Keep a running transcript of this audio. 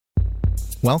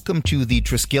Welcome to the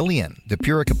Triskelion, the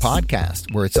Purica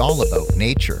podcast, where it's all about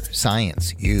nature,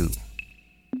 science, you.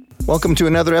 Welcome to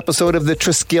another episode of the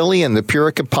Triskelion, the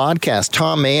Purica podcast.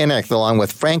 Tom Mayanek, along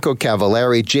with Franco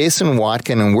Cavallari, Jason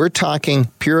Watkin, and we're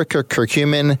talking Purica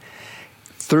curcumin,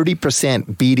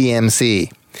 30%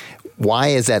 BDMC. Why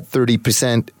is that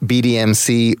 30%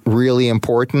 BDMC really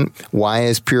important? Why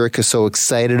is Purica so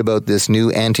excited about this new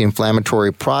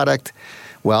anti-inflammatory product?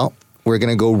 Well, we're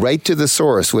going to go right to the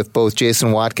source with both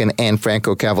Jason Watkin and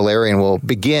Franco Cavallari, and we'll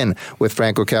begin with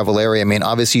Franco Cavallari. I mean,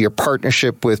 obviously, your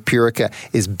partnership with Purica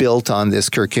is built on this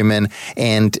curcumin,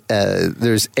 and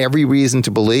there's every reason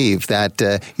to believe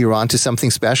that you're onto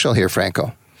something special here,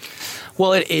 Franco.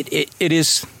 Well, it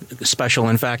is special.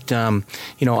 In fact,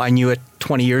 I knew it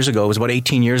 20 years ago. It was about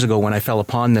 18 years ago when I fell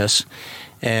upon this.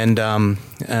 And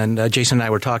Jason and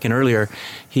I were talking earlier.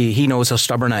 He knows how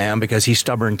stubborn I am because he's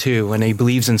stubborn too, and he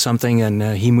believes in something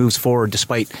and he moves forward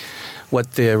despite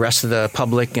what the rest of the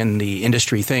public and the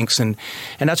industry thinks. And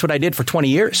that's what I did for 20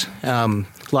 years. A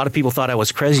lot of people thought I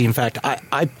was crazy. In fact,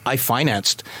 I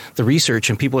financed the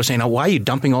research, and people are saying, "Oh, why are you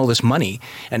dumping all this money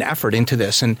and effort into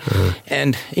this?" And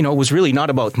it was really not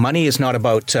about money. It's not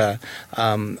about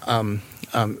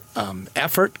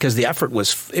effort, because the effort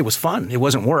was fun. It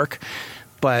wasn't work.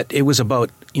 But it was about,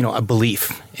 a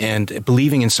belief and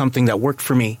believing in something that worked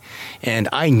for me. And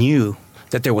I knew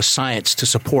that there was science to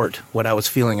support what I was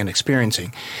feeling and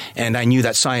experiencing. And I knew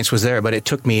that science was there, but it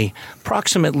took me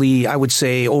approximately, I would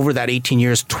say, over that 18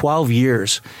 years, 12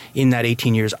 years in that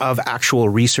 18 years of actual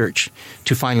research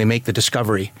to finally make the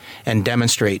discovery and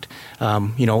demonstrate,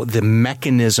 the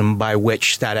mechanism by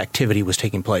which that activity was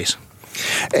taking place.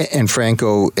 And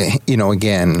Franco,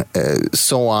 again,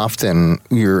 so often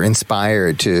you're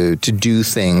inspired to do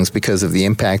things because of the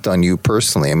impact on you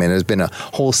personally. I mean, there's been a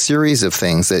whole series of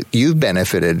things that you've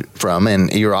benefited from, and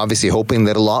you're obviously hoping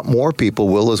that a lot more people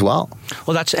will as well.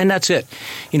 Well, that's it.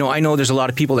 I know there's a lot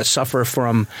of people that suffer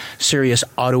from serious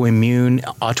autoimmune,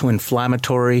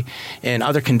 autoinflammatory, and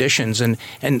other conditions. And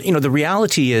the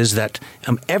reality is that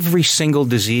every single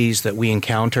disease that we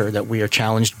encounter, that we are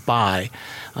challenged by,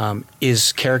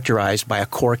 is characterized by a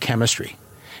core chemistry.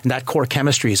 And that core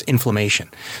chemistry is inflammation.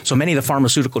 So many of the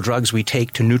pharmaceutical drugs we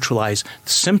take to neutralize the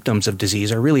symptoms of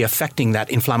disease are really affecting that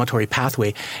inflammatory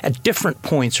pathway at different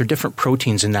points or different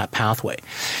proteins in that pathway.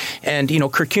 And,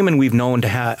 curcumin we've known to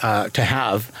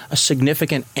have a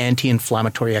significant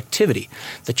anti-inflammatory activity.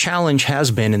 The challenge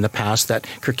has been in the past that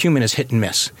curcumin is hit and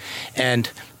miss. And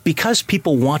because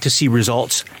people want to see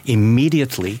results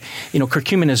immediately,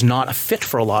 curcumin is not a fit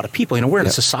for a lot of people. We're in a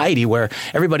society where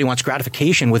everybody wants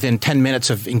gratification within 10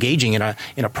 minutes of engaging in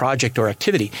a project or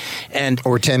activity,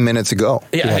 or 10 minutes ago.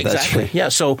 Yeah, exactly. Yeah,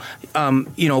 so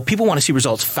people want to see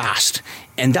results fast,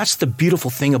 and that's the beautiful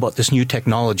thing about this new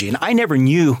technology. And I never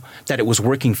knew that it was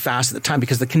working fast at the time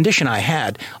because the condition I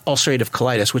had, ulcerative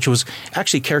colitis, which was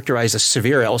actually characterized as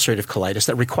severe ulcerative colitis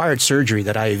that required surgery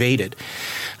that I evaded.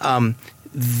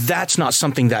 That's not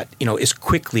something that, is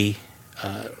quickly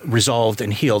resolved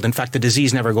and healed. In fact, the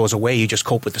disease never goes away. You just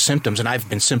cope with the symptoms. And I've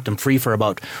been symptom-free for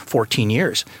about 14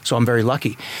 years, so I'm very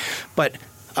lucky. But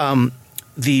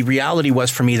the reality was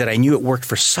for me that I knew it worked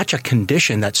for such a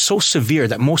condition that's so severe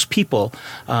that most people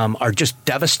are just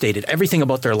devastated. Everything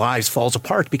about their lives falls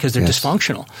apart because they're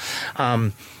dysfunctional.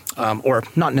 Or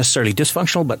not necessarily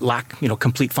dysfunctional, but lack,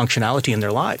 complete functionality in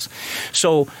their lives.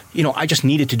 So, I just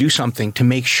needed to do something to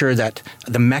make sure that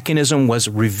the mechanism was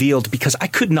revealed, because I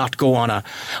could not go on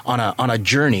a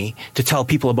journey to tell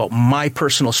people about my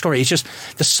personal story. It's just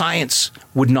the science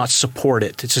would not support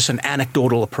it. It's just an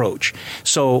anecdotal approach.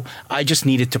 So I just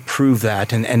needed to prove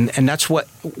that, and that's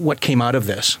what came out of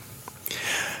this.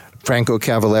 Franco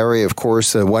Cavallari, of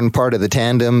course, one part of the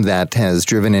tandem that has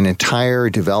driven an entire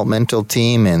developmental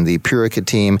team and the Purica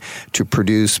team to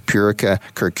produce Purica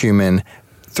curcumin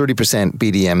 30%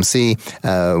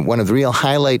 BDMC, one of the real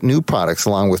highlight new products,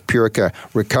 along with Purica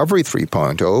Recovery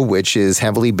 3.0, which is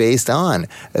heavily based on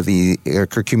the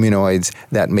curcuminoids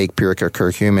that make Purica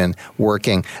curcumin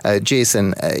working.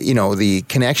 Jason, the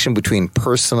connection between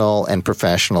personal and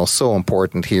professional, so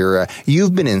important here.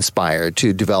 You've been inspired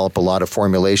to develop a lot of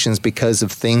formulations because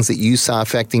of things that you saw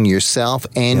affecting yourself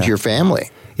and your family.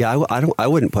 Yeah, I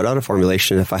wouldn't put out a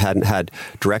formulation if I hadn't had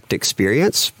direct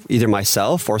experience, either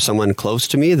myself or someone close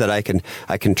to me that I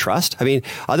can trust. I mean,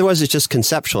 otherwise it's just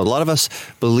conceptual. A lot of us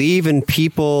believe in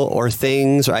people or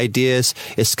things or ideas.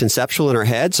 It's conceptual in our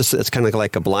heads. It's kind of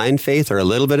like a blind faith or a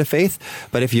little bit of faith.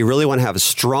 But if you really want to have a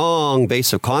strong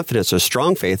base of confidence or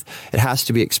strong faith, it has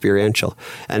to be experiential.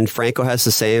 And Franco has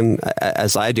the same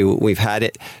as I do. We've had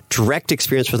it direct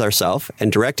experience with ourselves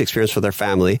and direct experience with our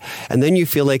family. And then you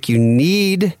feel like you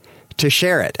need to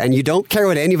share it. And you don't care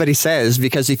what anybody says,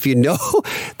 because if you know,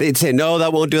 they'd say, no,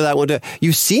 that won't do that, won't do it.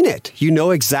 You've seen it. You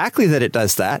know exactly that it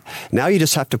does that. Now you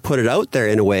just have to put it out there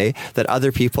in a way that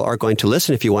other people are going to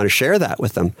listen if you want to share that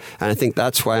with them. And I think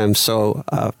that's why I'm so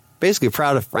basically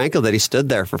proud of Franco that he stood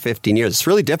there for 15 years. It's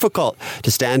really difficult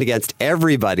to stand against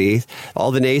everybody,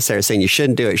 all the naysayers saying you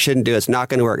shouldn't do it, it's not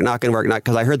going to work,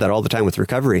 because I heard that all the time with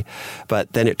recovery.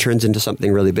 But then it turns into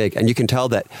something really big. And you can tell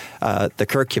that the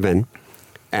curcumin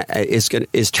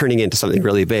is turning into something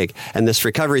really big. And this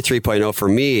Recovery 3.0 for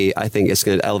me, I think is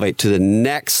going to elevate to the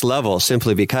next level,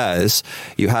 simply because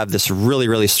you have this really,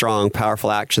 really strong, powerful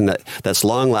action that's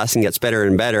long-lasting, gets better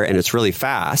and better, and it's really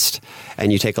fast,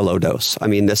 and you take a low dose. I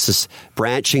mean, this is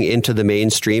branching into the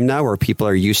mainstream now, where people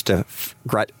are used to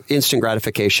instant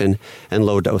gratification and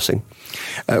low dosing.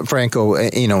 Franco,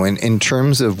 in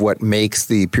terms of what makes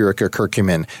the Purica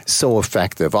curcumin so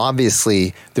effective,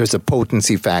 obviously there's a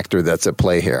potency factor that's at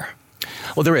play here.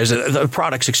 Well, there is. The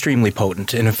product's extremely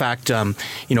potent. And in fact,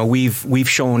 we've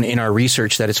shown in our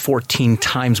research that it's 14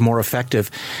 times more effective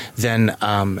than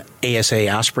ASA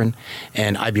aspirin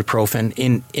and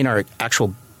ibuprofen in our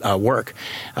actual work,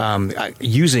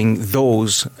 using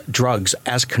those drugs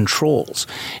as controls.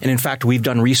 And in fact, we've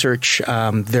done research.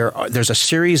 There's a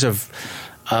series of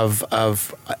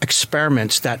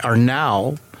experiments that are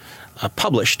now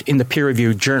published in the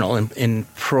peer-reviewed journal, in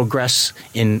Progress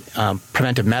in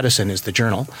Preventive Medicine is the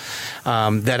journal,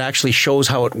 that actually shows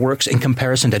how it works in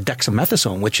comparison to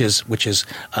dexamethasone, which is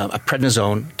a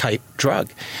prednisone-type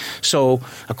drug, so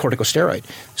a corticosteroid.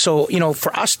 So,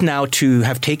 for us now to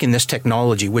have taken this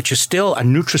technology, which is still a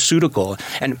nutraceutical,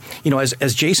 and,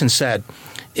 as Jason said,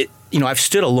 I've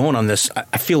stood alone on this,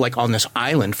 I feel like on this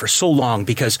island for so long,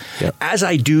 because as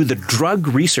I do the drug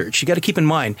research, you got to keep in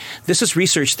mind, this is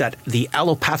research that the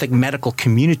allopathic medical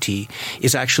community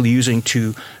is actually using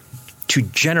to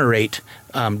generate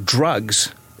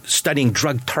drugs, studying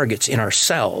drug targets in our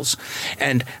cells.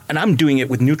 And I'm doing it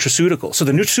with nutraceuticals. So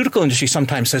the nutraceutical industry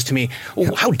sometimes says to me,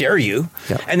 well, how dare you?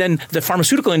 Yep. And then the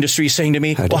pharmaceutical industry is saying to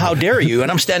me, how dare you?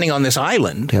 And I'm standing on this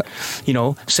island,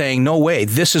 saying, no way,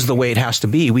 this is the way it has to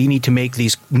be. We need to make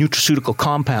these nutraceutical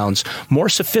compounds more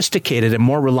sophisticated and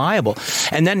more reliable.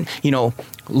 And then,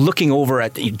 looking over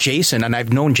at Jason, and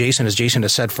I've known Jason, as Jason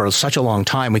has said, for such a long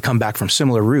time. We come back from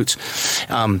similar roots,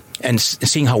 and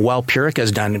seeing how well Purica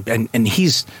has done, and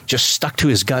he's just stuck to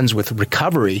his guns with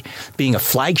recovery being a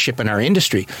flagship in our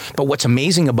industry. But what's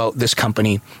amazing about this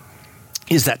company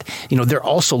is that, they're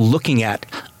also looking at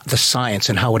the science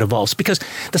and how it evolves, because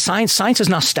the science is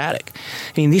not static.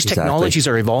 I mean, these technologies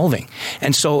are evolving.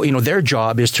 And so, their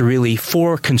job is to really,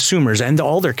 for consumers and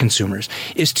all their consumers,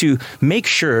 is to make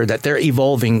sure that they're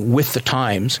evolving with the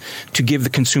times to give the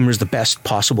consumers the best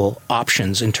possible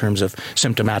options in terms of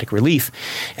symptomatic relief.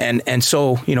 And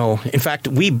so, in fact,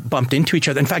 we bumped into each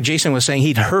other. In fact, Jason was saying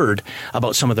he'd heard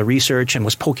about some of the research and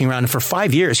was poking around. And for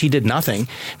 5 years, he did nothing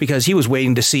because he was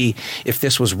waiting to see if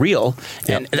this was real.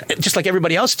 Yep. And just like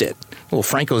everybody else did. Well,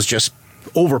 Franco's just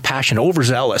over-passionate,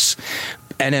 overzealous.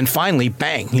 And then finally,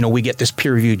 bang, we get this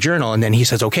peer-reviewed journal. And then he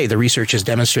says, okay, the research is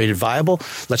demonstrated viable.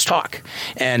 Let's talk.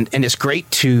 And it's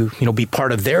great to, be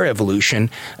part of their evolution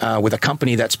with a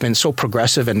company that's been so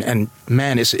progressive. And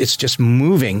man, it's just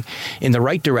moving in the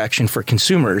right direction for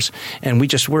consumers. And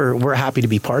we're happy to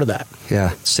be part of that.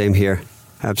 Yeah, same here.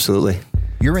 Absolutely.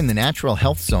 You're in the Natural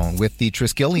Health Zone with the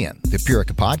Triskelion, the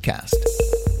Purica podcast.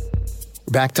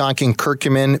 Back talking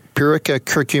curcumin, Purica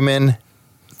curcumin,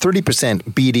 30%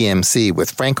 BDMC with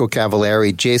Franco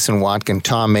Cavallari, Jason Watkin,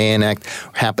 Tom Mayanek.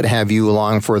 Happy to have you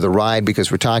along for the ride,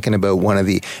 because we're talking about one of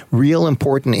the real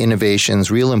important innovations,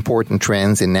 real important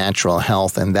trends in natural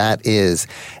health, and that is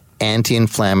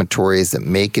anti-inflammatories that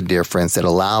make a difference, that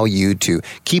allow you to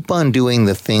keep on doing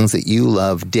the things that you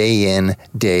love day in,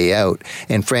 day out.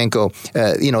 And Franco,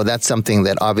 that's something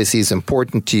that obviously is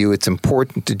important to you. It's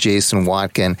important to Jason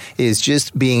Watkin, is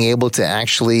just being able to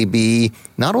actually be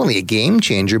not only a game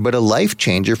changer, but a life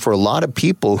changer for a lot of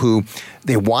people who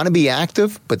they want to be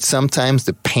active, but sometimes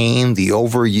the pain, the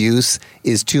overuse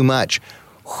is too much.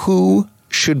 Who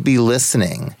should be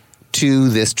listening to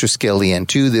this Triskelion,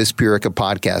 to this Purica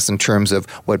podcast, in terms of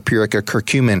what Purica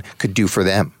curcumin could do for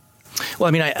them? Well,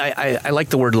 I mean, I like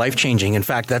the word life-changing. In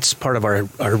fact, that's part of our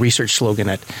research slogan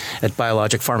at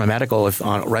Biologic Pharma Medical.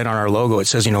 Right on our logo, it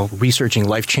says, researching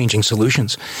life-changing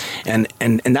solutions. And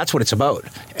that's what it's about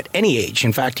at any age.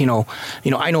 In fact,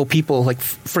 I know people, like,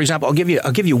 for example, I'll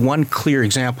give you one clear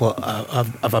example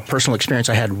of a personal experience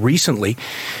I had recently.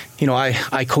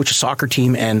 I coach a soccer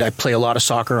team, and I play a lot of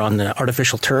soccer on the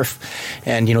artificial turf.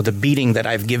 And, the beating that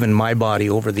I've given my body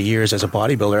over the years as a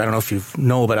bodybuilder, I don't know if you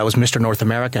know, but I was Mr. North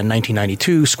America in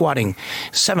 1992, squatting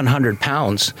 700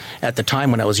 pounds at the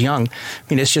time when I was young.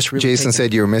 It's just really... Jason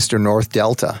said you were Mr. North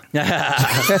Delta.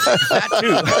 That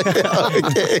too.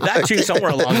 Okay. That too,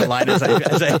 somewhere along the line.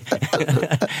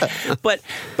 But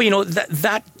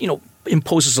that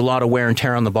imposes a lot of wear and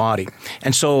tear on the body.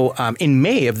 And so in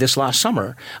May of this last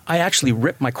summer, I actually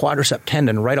ripped my quadricep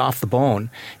tendon right off the bone,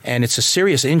 and it's a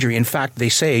serious injury. In fact, they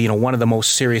say, one of the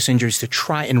most serious injuries to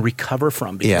try and recover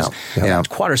from, because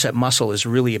quadricep muscle is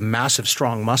really a massive,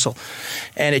 strong muscle.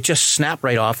 And it just snapped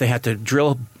right off. They had to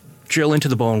drill into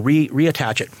the bone,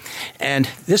 reattach it. And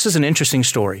this is an interesting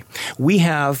story. We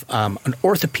have an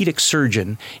orthopedic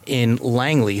surgeon in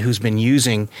Langley who's been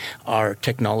using our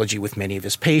technology with many of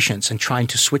his patients and trying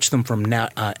to switch them from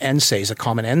NSAIDs, a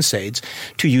common NSAIDs,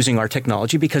 to using our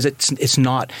technology because it's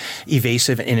not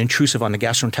evasive and intrusive on the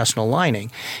gastrointestinal lining.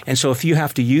 And so if you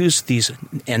have to use these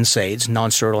NSAIDs,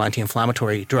 non-steroidal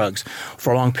anti-inflammatory drugs,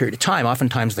 for a long period of time,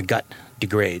 oftentimes the gut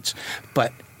degrades.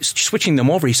 But switching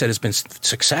them over, he said, has been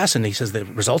success, and he says the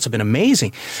results have been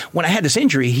amazing. When I had this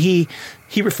injury, he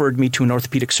referred me to an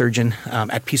orthopedic surgeon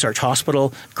at Peace Arch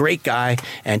Hospital, great guy,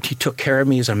 and he took care of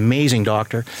me. He's an amazing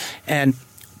doctor. And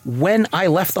when I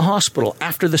left the hospital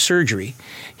after the surgery,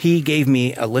 he gave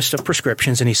me a list of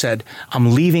prescriptions, and he said,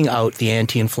 I'm leaving out the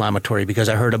anti-inflammatory because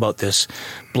I heard about this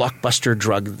blockbuster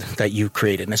drug that you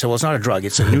created. And I said, well, it's not a drug.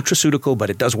 It's a nutraceutical,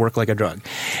 but it does work like a drug.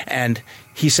 And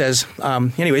he says,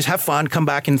 anyways, have fun. Come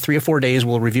back in 3 or 4 days.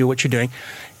 We'll review what you're doing.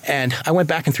 And I went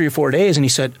back in 3 or 4 days, and he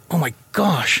said, oh, my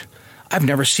gosh, I've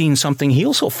never seen something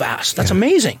heal so fast. That's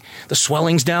amazing. The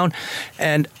swelling's down.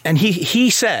 And he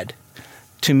said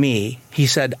to me, he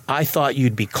said, I thought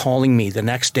you'd be calling me the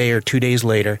next day or 2 days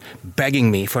later, begging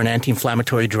me for an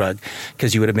anti-inflammatory drug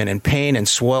because you would have been in pain and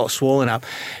swollen up.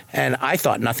 And I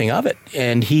thought nothing of it.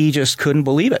 And he just couldn't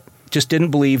believe it. Just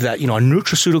didn't believe that, a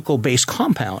nutraceutical-based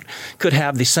compound could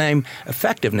have the same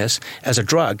effectiveness as a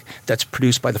drug that's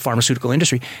produced by the pharmaceutical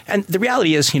industry. And the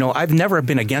reality is, I've never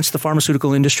been against the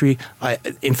pharmaceutical industry.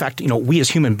 In fact, we as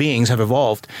human beings have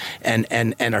evolved and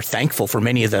are thankful for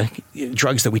many of the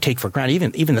drugs that we take for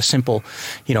granted, even the simple,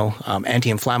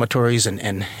 anti-inflammatories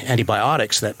and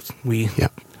antibiotics that we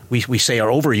say are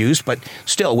overused, but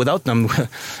still, without them,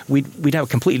 we'd have a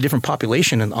completely different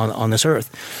population on this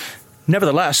earth.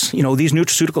 Nevertheless, these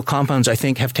nutraceutical compounds, I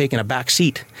think, have taken a back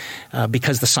seat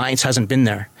because the science hasn't been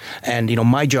there. And,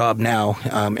 my job now,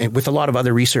 with a lot of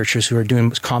other researchers who are doing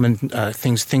common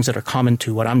things that are common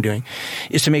to what I'm doing,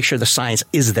 is to make sure the science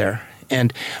is there.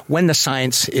 And when the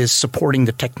science is supporting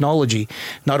the technology,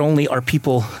 not only are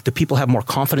the people have more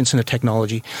confidence in the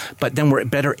technology, but then we're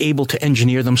better able to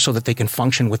engineer them so that they can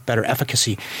function with better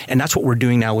efficacy. And that's what we're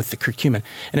doing now with the curcumin.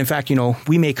 And in fact,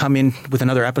 we may come in with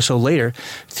another episode later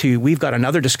we've got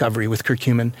another discovery with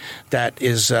curcumin that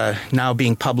is now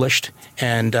being published.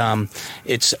 And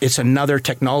it's another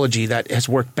technology that has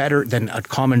worked better than a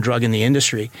common drug in the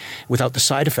industry without the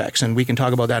side effects. And we can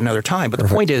talk about that another time. But the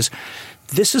point is,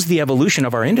 this is the evolution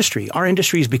of our industry. Our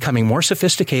industry is becoming more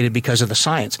sophisticated because of the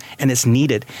science, and it's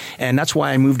needed. And that's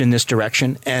why I moved in this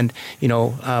direction, and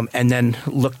and then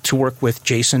looked to work with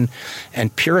Jason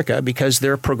and Purica because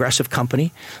they're a progressive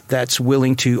company that's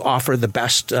willing to offer the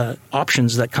best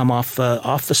options that come off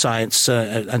the science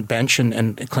and bench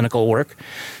and clinical work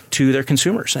to their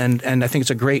consumers. And I think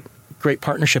it's a great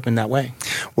partnership in that way.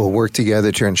 We'll work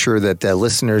together to ensure that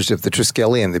listeners of the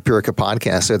Triskelion, the Purica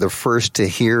podcast, are the first to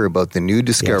hear about the new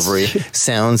discovery. Yes.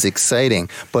 Sounds exciting.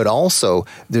 But also,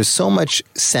 there's so much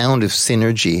sound of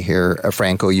synergy here,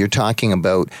 Franco. You're talking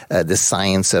about the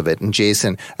science of it. And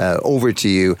Jason, over to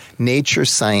you. Nature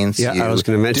Science I was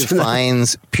going to mention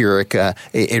defines Purica.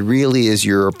 It really is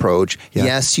your approach. Yeah.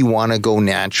 Yes, you want to go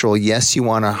natural. Yes, you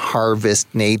want to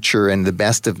harvest nature and the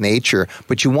best of nature,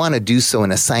 but you want to do so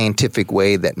in a scientific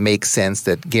way that makes sense,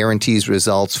 that guarantees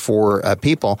results for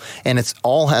people. And it's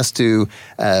all has to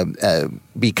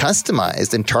be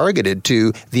customized and targeted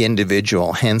to the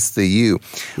individual, hence the you.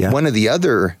 Yeah. One of the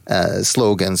other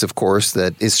slogans, of course,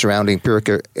 that is surrounding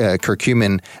Purica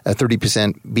curcumin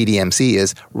 30% BDMC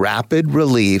is rapid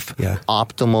relief,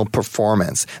 optimal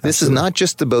performance. This is not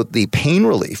just about the pain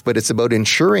relief, but it's about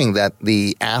ensuring that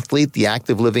the athlete, the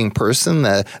active living person,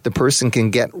 the person can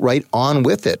get right on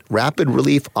with it. Rapid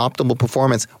relief, optimal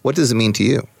performance. What does it mean to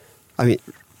you? I mean,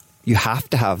 you have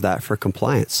to have that for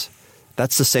compliance.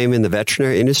 That's the same in the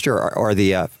veterinary industry or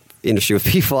the industry with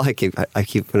people, I keep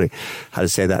how to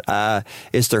say that,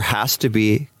 is there has to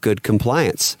be good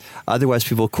compliance. Otherwise,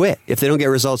 people quit. If they don't get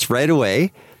results right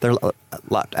away, they're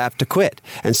apt to quit.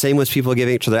 And same with people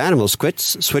giving it to their animals,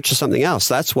 switch to something else.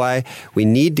 That's why we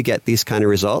need to get these kind of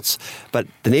results. But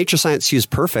the Nature Science U is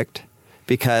perfect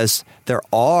because there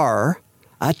are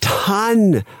a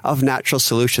ton of natural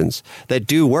solutions that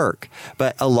do work.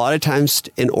 But a lot of times,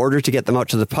 in order to get them out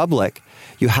to the public,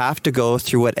 you have to go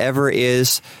through whatever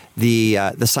is the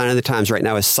sign of the times right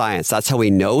now is science. That's how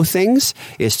we know things,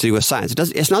 is to do with science.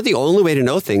 It's not the only way to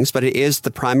know things, but it is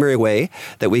the primary way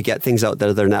that we get things out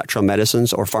there that are natural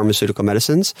medicines or pharmaceutical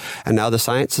medicines. And now the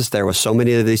science is there with so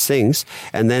many of these things.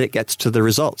 And then it gets to the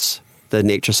results. The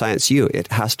Nature Science U,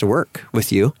 it has to work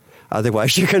with you.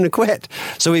 Otherwise, you're going to quit.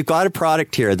 So we've got a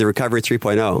product here, the Recovery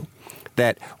 3.0,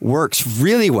 that works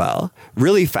really well,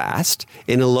 really fast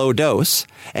in a low dose,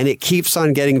 and it keeps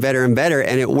on getting better and better,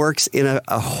 and it works in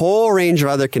a whole range of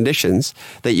other conditions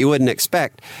that you wouldn't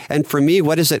expect. And for me,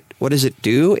 what does it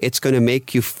do? It's going to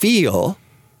make you feel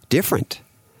different.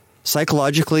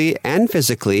 Psychologically and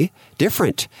physically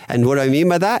different. And what do I mean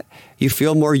by that? You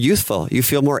feel more youthful, you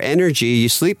feel more energy, you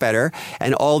sleep better,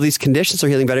 and all these conditions are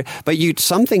healing better. But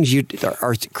some things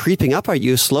are creeping up at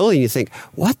you slowly, and you think,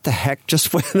 what the heck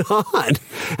just went on?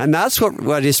 And that's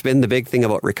what has been the big thing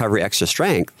about Recovery Extra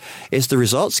Strength, is the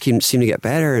results seem to get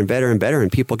better and better and better,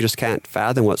 and people just can't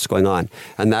fathom what's going on.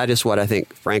 And that is what I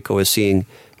think Franco is seeing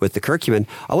with the curcumin.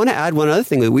 I want to add one other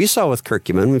thing that we saw with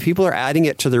curcumin. When people are adding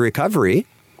it to the Recovery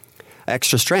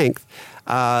Extra Strength,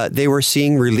 they were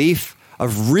seeing relief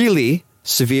of really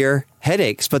severe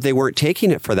headaches, but they weren't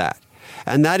taking it for that.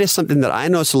 And that is something that I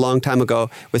noticed a long time ago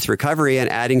with Recovery and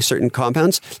adding certain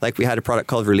compounds, like we had a product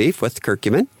called Relief with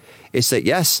curcumin, is that,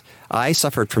 yes, I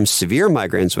suffered from severe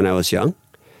migraines when I was young,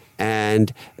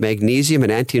 and magnesium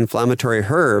and anti-inflammatory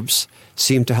herbs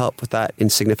seem to help with that in a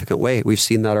significant way. We've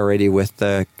seen that already with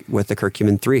the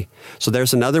curcumin 3. So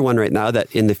there's another one right now that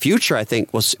in the future I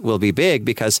think will be big,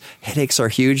 because headaches are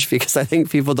huge, because I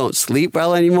think people don't sleep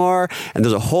well anymore, and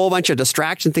there's a whole bunch of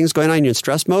distraction things going on. You're in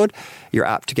stress mode. You're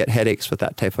apt to get headaches with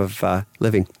that type of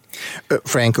living.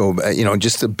 Franco,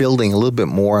 just building a little bit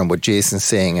more on what Jason's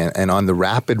saying and on the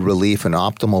rapid relief and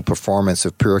optimal performance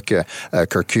of Purica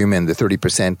curcumin, the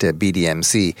 30%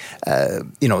 BDMC,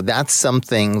 that's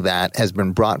something that has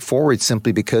been brought forward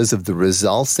simply because of the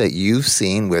results that you've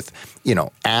seen with,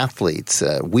 athletes,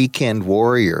 weekend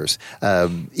warriors,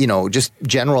 just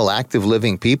general active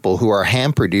living people who are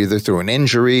hampered either through an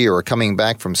injury or coming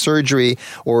back from surgery,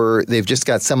 or they've just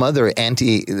got some other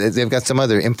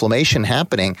inflammation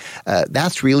happening.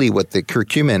 That's really what the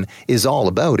curcumin is all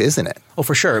about, isn't it? Oh,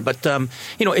 for sure. But,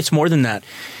 it's more than that.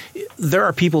 There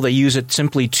are people that use it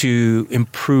simply to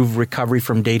improve recovery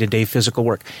from day-to-day physical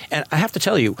work. And I have to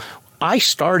tell you, I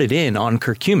started in on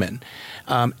curcumin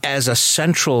as a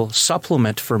central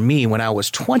supplement for me when I was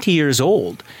 20 years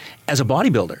old as a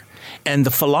bodybuilder. And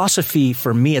the philosophy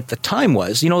for me at the time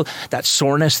was, that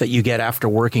soreness that you get after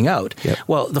working out. Yep.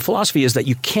 Well, the philosophy is that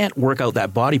you can't work out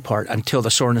that body part until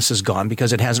the soreness is gone,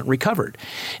 because it hasn't recovered.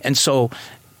 And so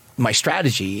my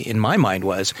strategy in my mind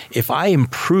was, if I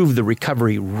improve the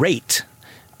recovery rate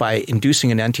by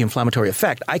inducing an anti-inflammatory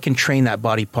effect, I can train that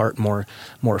body part more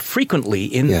frequently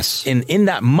in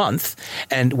that month.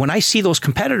 And when I see those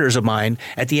competitors of mine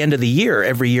at the end of the year,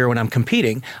 every year when I'm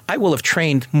competing, I will have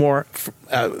trained more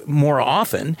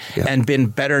often and been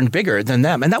better and bigger than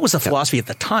them. And that was the philosophy at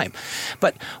the time.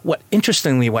 But what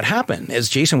happened, as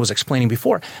Jason was explaining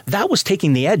before, that was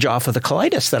taking the edge off of the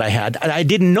colitis that I had. I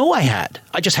didn't know I had.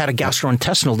 I just had a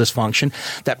gastrointestinal dysfunction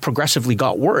that progressively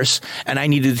got worse, and I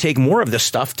needed to take more of this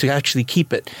stuff to actually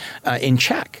keep it in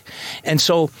check. And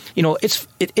so,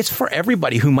 it's for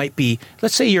everybody who might be,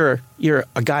 let's say you're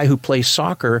a guy who plays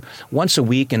soccer once a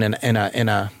week in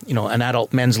an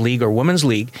adult men's league or women's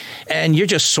league, and you're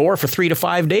just sore for 3 to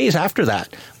 5 days after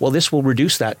that. Well, this will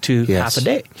reduce that to half a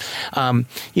day.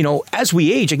 As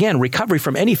we age, again, recovery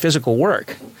from any physical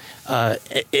work,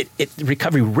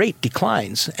 recovery rate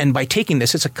declines. And by taking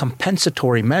this, it's a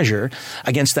compensatory measure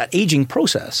against that aging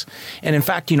process. And in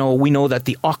fact, we know that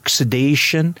the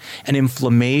oxidation and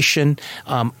inflammation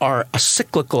are a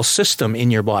cyclical system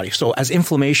in your body. So as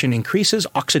inflammation increases,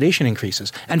 oxidation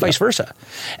increases, and vice versa.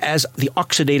 As the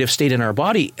oxidative state in our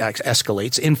body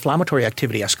escalates, inflammatory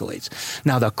activity escalates.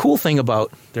 Now, the cool thing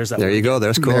about... There you go.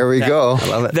 There's cool. There we go. I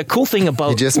love it. The cool thing about...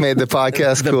 You just made the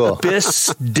podcast cool.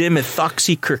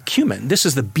 Bis-dimethoxycurcumin. This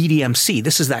is the BDMC.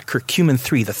 This is that curcumin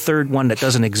 3, the third one that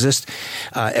doesn't exist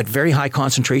at very high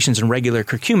concentrations in regular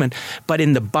curcumin, but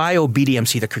in the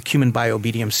bio-BDMC, the curcumin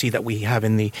bio-BDMC that we have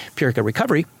in the Purica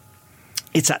Recovery,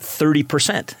 it's at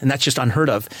 30%, and that's just unheard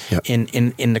of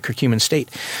in the curcumin state.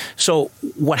 So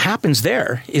what happens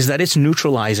there is that it's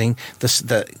neutralizing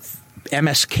the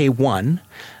MSK1,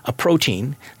 a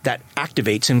protein that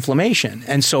activates inflammation.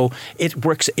 And so it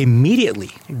works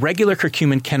immediately. Regular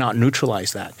curcumin cannot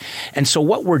neutralize that. And so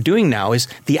what we're doing now is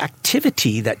the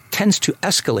activity that tends to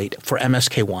escalate for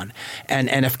MSK1 and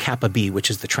NF-kappa B, which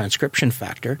is the transcription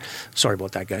factor. Sorry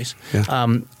about that, guys.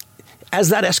 Yeah. As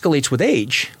that escalates with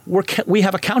age, we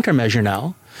have a countermeasure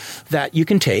now that you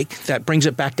can take that brings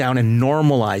it back down and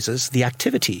normalizes the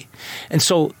activity. And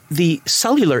so the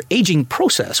cellular aging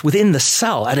process within the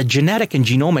cell at a genetic and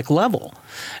genomic level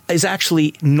is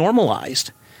actually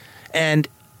normalized, and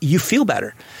you feel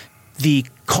better. The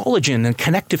collagen and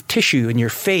connective tissue in your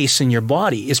face and your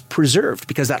body is preserved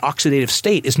because that oxidative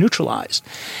state is neutralized.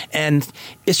 And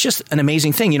it's just an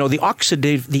amazing thing. You know, the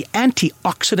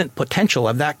antioxidant potential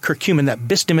of that curcumin, that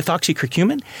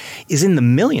bis-dimethoxycurcumin, is in the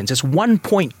millions. It's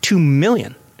 1.2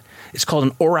 million. It's called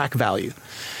an ORAC value.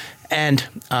 And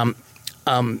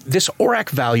this ORAC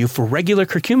value for regular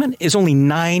curcumin is only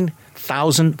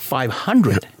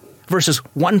 9,500 versus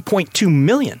 1.2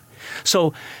 million.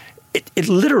 So it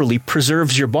literally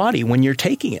preserves your body when you're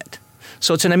taking it.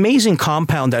 So it's an amazing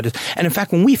compound and in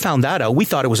fact, when we found that out, we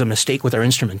thought it was a mistake with our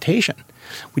instrumentation.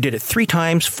 We did it 3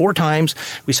 times, 4 times.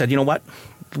 We said, you know what,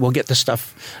 we'll get this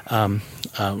stuff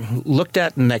looked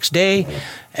at the next day.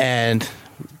 And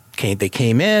they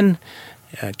came in,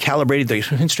 calibrated the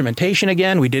instrumentation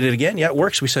again. We did it again. Yeah, it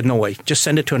works. We said, no way, just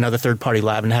send it to another third-party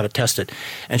lab and have it tested.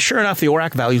 And sure enough, the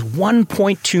ORAC value is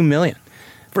 1.2 million.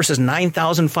 Versus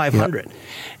 9,500. Yep.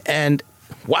 And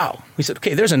wow, we said,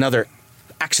 okay, there's another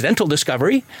accidental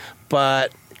discovery,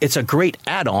 but it's a great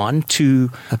add-on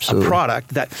to Absolutely. A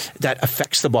product that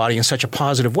affects the body in such a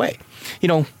positive way. You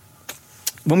know,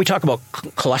 when we talk about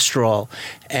cholesterol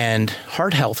and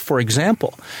heart health, for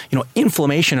example, you know,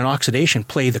 inflammation and oxidation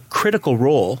play the critical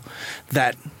role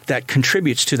that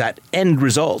contributes to that end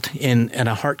result in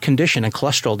a heart condition and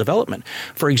cholesterol development.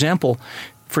 For example,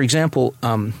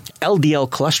 LDL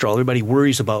cholesterol, everybody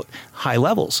worries about high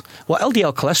levels. Well,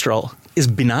 LDL cholesterol is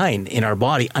benign in our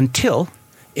body until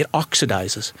it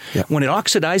oxidizes. Yep. When it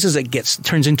oxidizes, it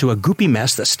turns into a goopy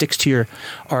mess that sticks to your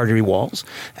artery walls.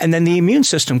 And then the immune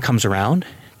system comes around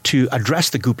to address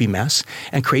the goopy mess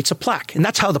and creates a plaque. And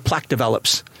that's how the plaque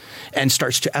develops and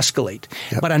starts to escalate.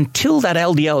 Yep. But until that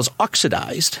LDL is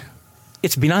oxidized,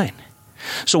 it's benign.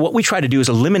 So what we try to do is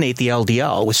eliminate the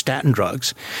LDL with statin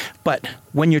drugs. But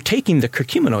when you're taking the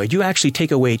curcuminoid, you actually take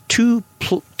away two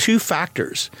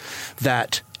factors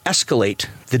that escalate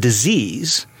the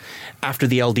disease after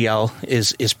the LDL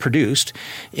is produced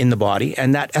in the body.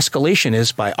 And that escalation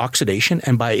is by oxidation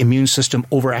and by immune system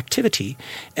overactivity.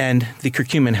 And the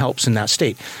curcumin helps in that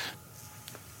state.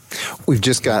 We've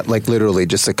just got literally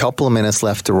just a couple of minutes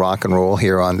left to rock and roll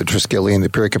here on the Triskelion, the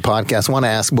Purica podcast. I want to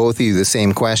ask both of you the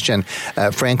same question.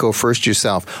 Franco, first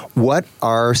yourself. What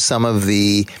are some of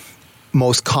the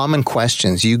most common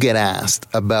questions you get asked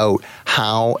about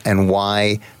how and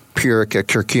why Purica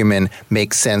curcumin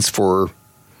makes sense for,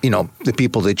 the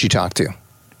people that you talk to?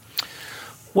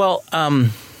 Well,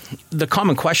 the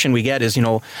common question we get is,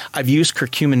 I've used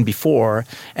curcumin before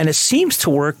and it seems to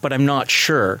work, but I'm not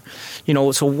sure,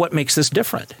 so what makes this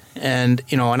different? And,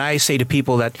 and I say to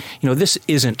people that, this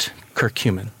isn't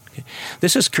curcumin.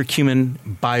 This is curcumin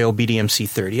bio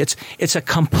BDMC30. It's a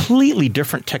completely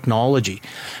different technology,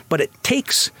 but it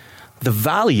takes the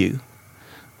value,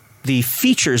 the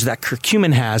features that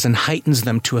curcumin has and heightens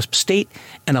them to a state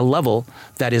and a level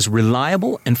that is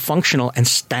reliable and functional and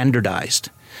standardized,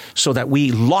 so that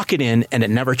we lock it in and it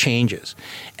never changes.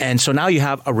 And so now you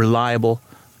have a reliable,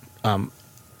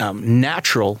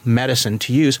 natural medicine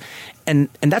to use. And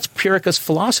that's Purica's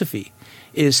philosophy,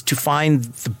 is to find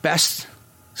the best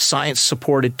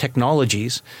science-supported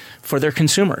technologies for their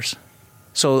consumers.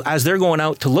 So as they're going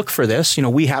out to look for this,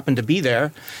 we happen to be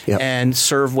there and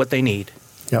serve what they need.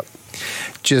 Yep.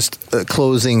 Just a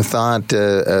closing thought,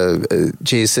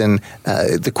 Jason,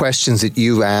 the questions that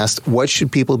you've asked, what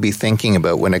should people be thinking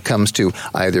about when it comes to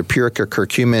either Purica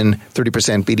curcumin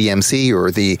 30% BDMC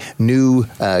or the new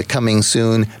coming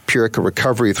soon Purica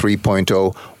Recovery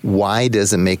 3.0? Why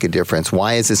does it make a difference?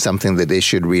 Why is it something that they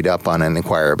should read up on and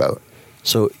inquire about?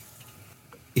 So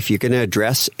if you're going to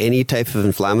address any type of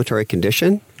inflammatory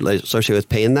condition associated with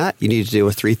pain, you need to deal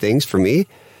with 3 things for me.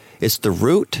 It's the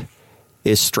root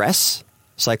is stress,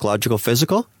 psychological,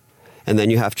 physical, and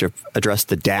then you have to address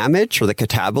the damage or the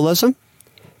catabolism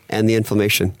and the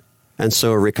inflammation. And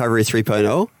so Recovery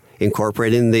 3.0,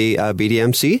 incorporating the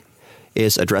BDMC,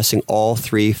 is addressing all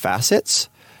 3 facets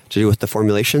to do with the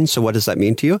formulation. So what does that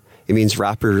mean to you? It means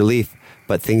rapid relief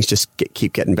but things just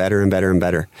keep getting better and better and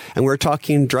better. And we're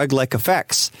talking drug-like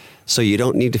effects. So you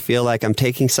don't need to feel like I'm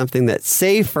taking something that's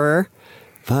safer,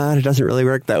 but it doesn't really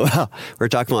work that well. We're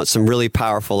talking about some really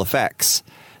powerful effects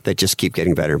that just keep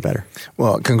getting better and better.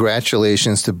 Well,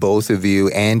 congratulations to both of you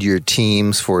and your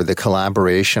teams for the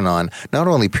collaboration on not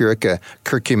only Purica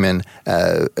Curcumin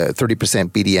 30%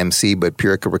 BDMC, but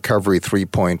Purica Recovery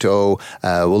 3.0.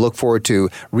 We'll look forward to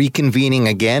reconvening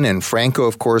again. And Franco,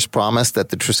 of course, promised that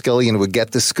the Triskelion would get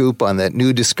the scoop on that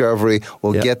new discovery.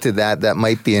 We'll get to that. That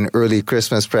might be an early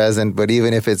Christmas present, but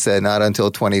even if it's not until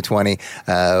 2020,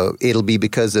 it'll be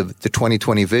because of the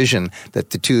 2020 vision that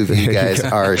the two of you guys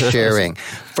are sharing.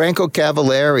 Franco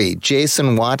Cavallari,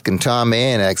 Jason Watkin, Tom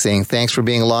Mayanek saying thanks for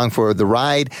being along for the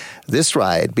ride. This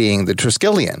ride being the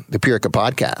Triskelion, the Purica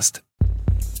podcast.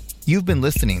 You've been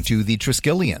listening to the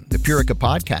Triskelion, the Purica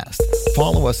podcast.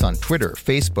 Follow us on Twitter,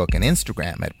 Facebook, and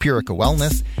Instagram at Purica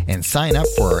Wellness and sign up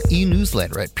for our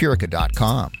e-newsletter at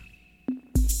purica.com.